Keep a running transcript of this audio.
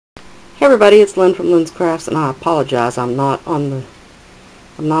Hey everybody, it's Lyn from Lyn's Crafts, and I apologize. I'm not on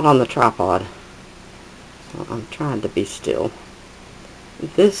the tripod. So I'm trying to be still.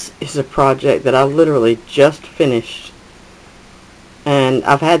 This is a project that I literally just finished, and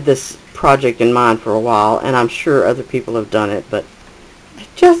I've had this project in mind for a while, and I'm sure other people have done it, but I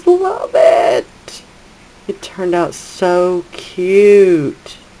just love it. It turned out so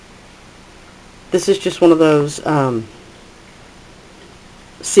cute. This is just one of those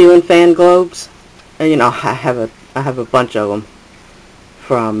ceiling fan globes. And, you know, I have a bunch of them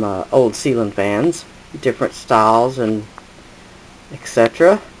from old ceiling fans, different styles and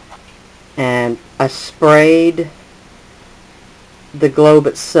etc. And I sprayed the globe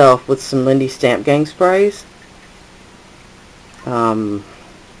itself with some Lindy Stamp Gang sprays. The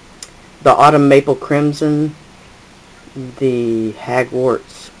Autumn Maple Crimson, the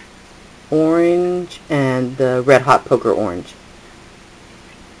Hagwarts Orange, and the Red Hot Poker Orange.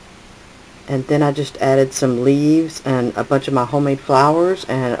 And then I just added some leaves and a bunch of my homemade flowers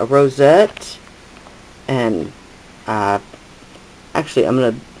and a rosette. And actually I'm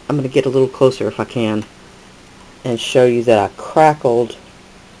gonna get a little closer if I can and show you that I crackled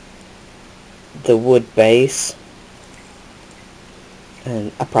the wood base.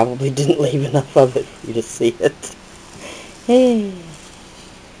 And I probably didn't leave enough of it for you to see it. Hey.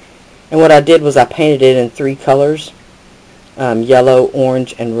 And what I did was I painted it in 3 colors. Yellow,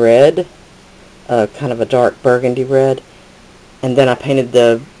 orange, and red. Kind of a dark burgundy red. And then I painted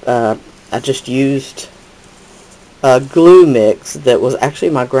I just used a glue mix that was actually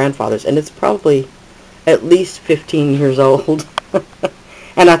my grandfather's. And it's probably at least 15 years old.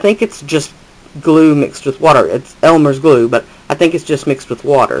 And I think it's just glue mixed with water. It's Elmer's glue, but I think it's just mixed with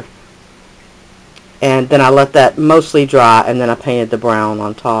water. And then I let that mostly dry, and then I painted the brown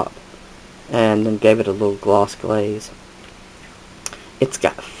on top. And then gave it a little gloss glaze. It's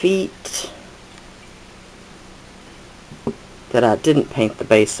got feet that I didn't paint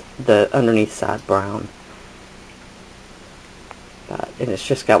the underneath side brown. And it's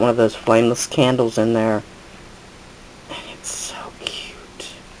just got one of those flameless candles in there. And it's so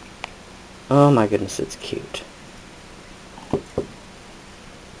cute. Oh my goodness, it's cute.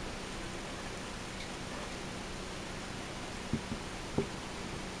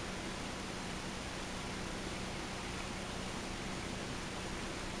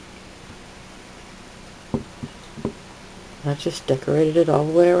 I just decorated it all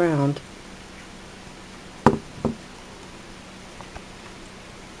the way around.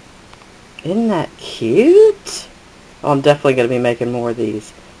 Isn't that cute? Oh, I'm definitely going to be making more of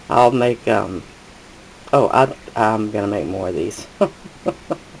these. I'll make, I'm going to make more of these.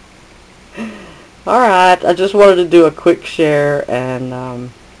 Alright, I just wanted to do a quick share,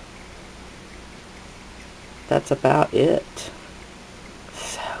 and that's about it.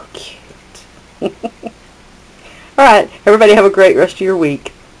 So cute. Alright, everybody have a great rest of your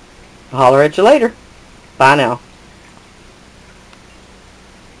week. I'll holler at you later. Bye now.